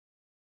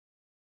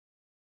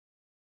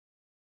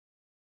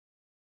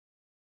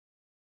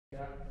Hey,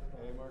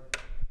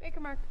 Mark. Baker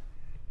Mark.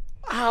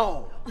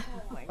 Ow! Oh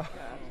my god.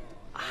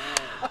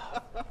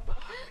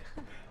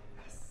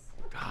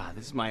 God,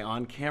 this is my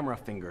on-camera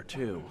finger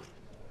too.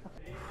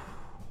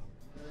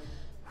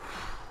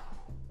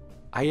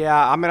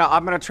 Yeah, I'm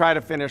gonna try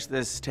to finish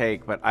this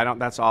take, but I don't.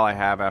 That's all I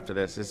have after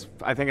this.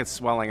 I think it's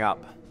swelling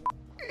up.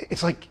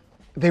 It's like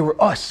they were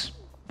us,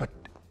 but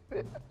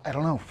I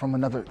don't know, from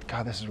another.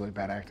 God, this is really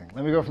bad acting.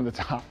 Let me go from the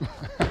top.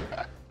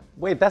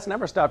 Wait, that's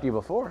never stopped you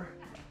before.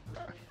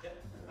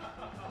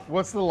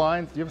 What's the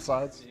line? Do you have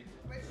sides?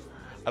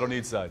 I don't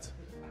need sides.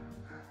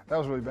 That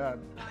was really bad.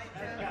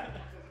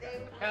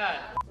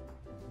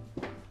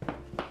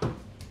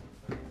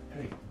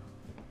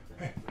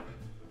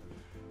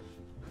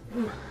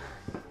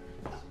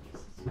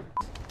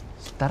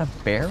 Is that a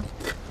bear?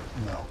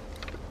 No.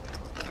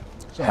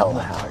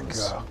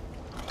 Hellhounds.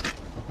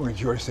 Wait, did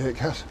you already say it,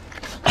 Cass?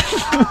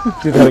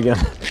 Do that again.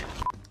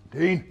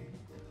 Dean?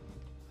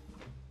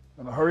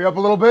 Gonna hurry up a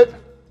little bit?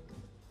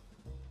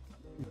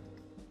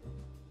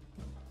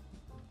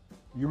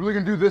 You really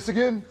gonna do this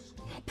again?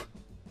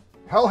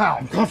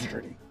 Hellhound!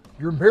 Concentrating.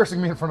 You're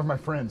embarrassing me in front of my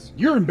friends.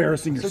 You're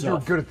embarrassing You said you were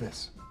yourself. good at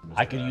this.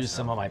 I could use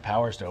some of my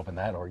powers to open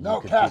that, or you No,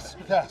 could Cass,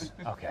 keep it. Cass.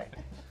 Okay.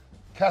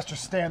 Cass,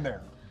 just stand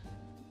there.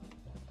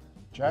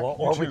 Jack, Well,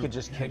 you or we too. could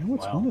just kick.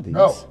 What's well, one of these?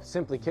 No.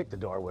 Simply kick the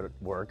door would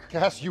work.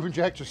 Cass, you and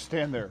Jack just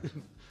stand there.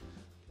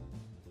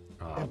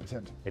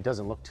 Impotent. It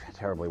doesn't look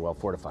terribly well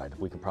fortified.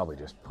 We could probably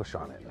just push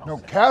on it. No,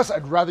 Cass,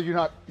 I'd rather you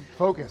not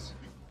focus.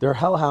 There are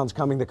hellhounds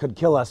coming that could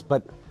kill us,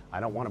 but I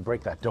don't want to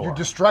break that door. You're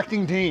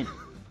distracting Dean.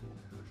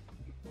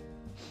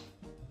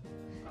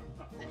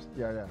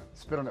 Yeah.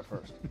 Spit on it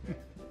first.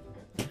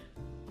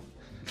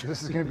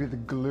 This is going to be the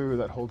glue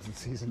that holds the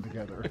season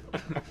together.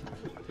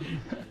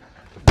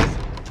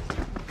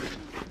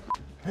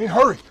 Hey,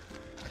 hurry!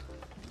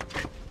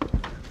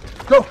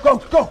 Go!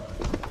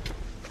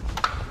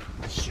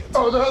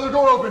 Oh, the other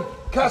door open!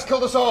 Cass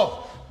killed us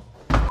all!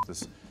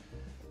 There's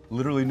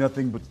literally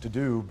nothing but to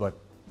do but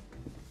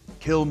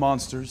kill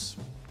monsters,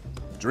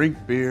 drink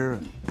beer,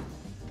 and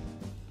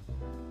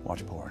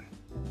watch porn.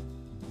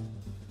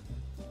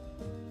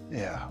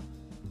 Yeah.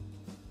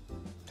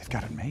 They've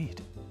got it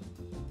made.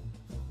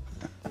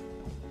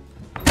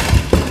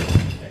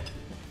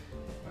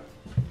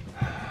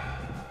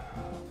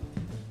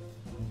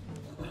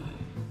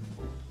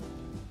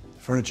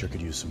 Furniture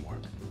could use some work.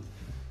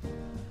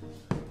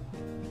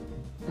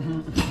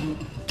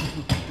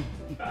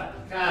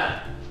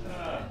 I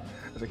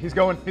was like, he's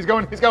going!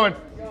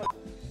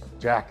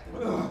 Jack.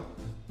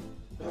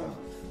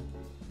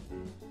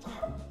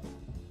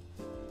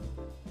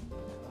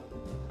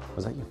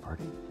 Was that you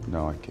farting?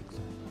 No, I kicked it.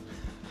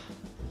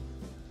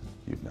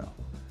 You'd know.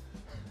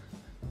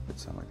 It'd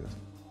sound like this.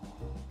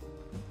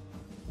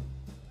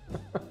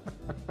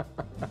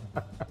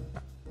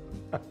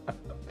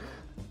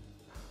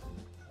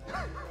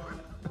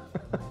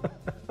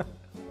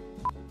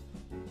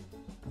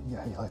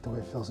 Yeah, you like the way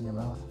it feels in your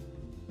mouth?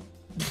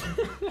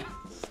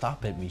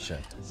 Stop it, Misha.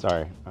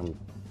 Sorry, I'm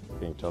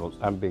being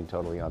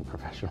totally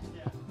unprofessional.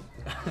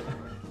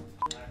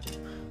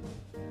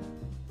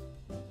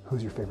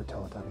 Who's your favorite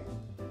Teletubby?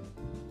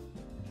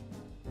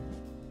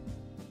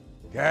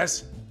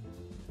 Guys,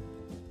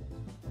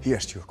 he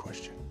asked you a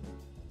question.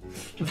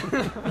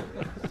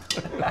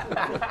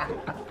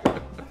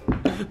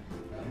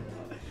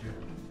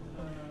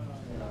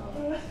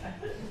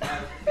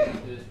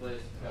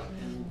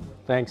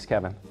 Thanks,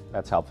 Kevin.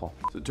 That's helpful.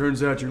 So it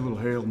turns out your little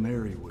Hail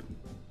Mary wouldn't.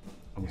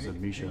 Almost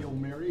said Misha. Hail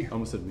Mary?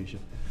 Almost said Misha.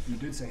 You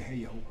did say hey,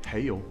 yo.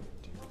 Hail.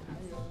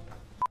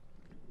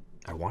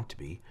 I want to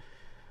be.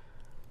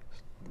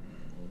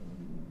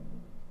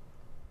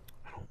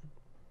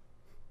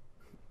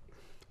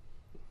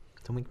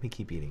 Don't make me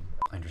keep eating.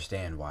 I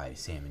understand why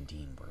Sam and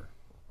Dean were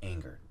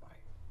angered by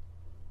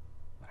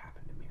what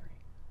happened to Mary.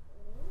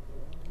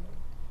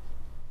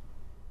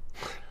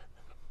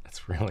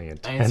 That's really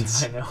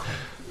intense. I know.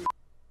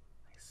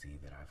 I see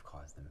that I've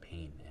caused them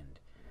pain and...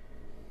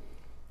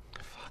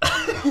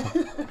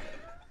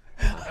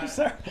 I'm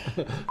sorry.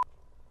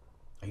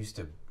 I used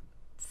to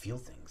feel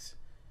things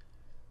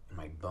in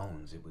my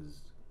bones. It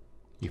was...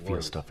 You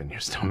feel stuff in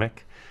your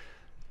stomach?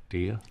 Do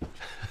you?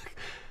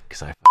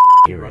 Because I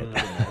hear it.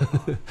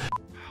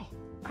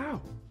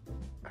 Ow!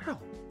 Ow!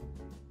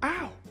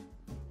 Ow!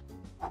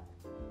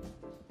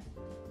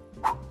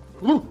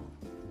 Ooh.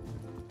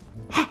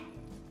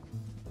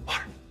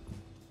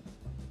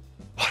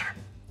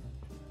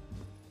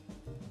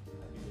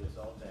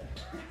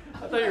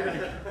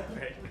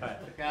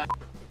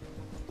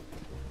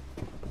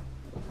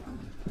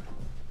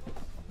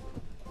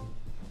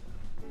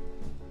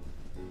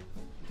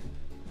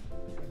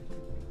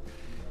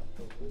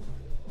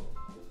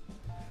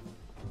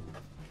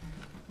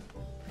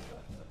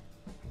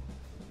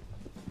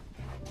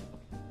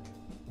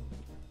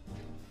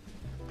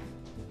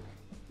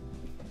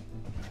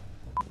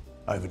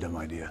 I have a dumb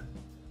idea.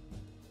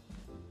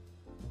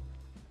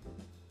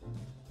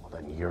 Well,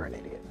 then you're an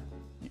idiot.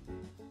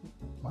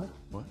 What?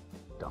 What?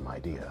 Dumb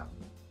idea.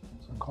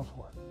 uncalled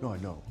for. No, I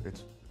know.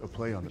 It's a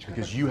play on it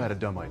because you had a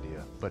dumb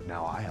idea, but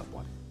now I have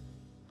one.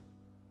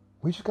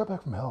 We just got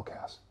back from hell,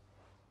 Cass.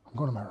 I'm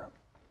going to my room.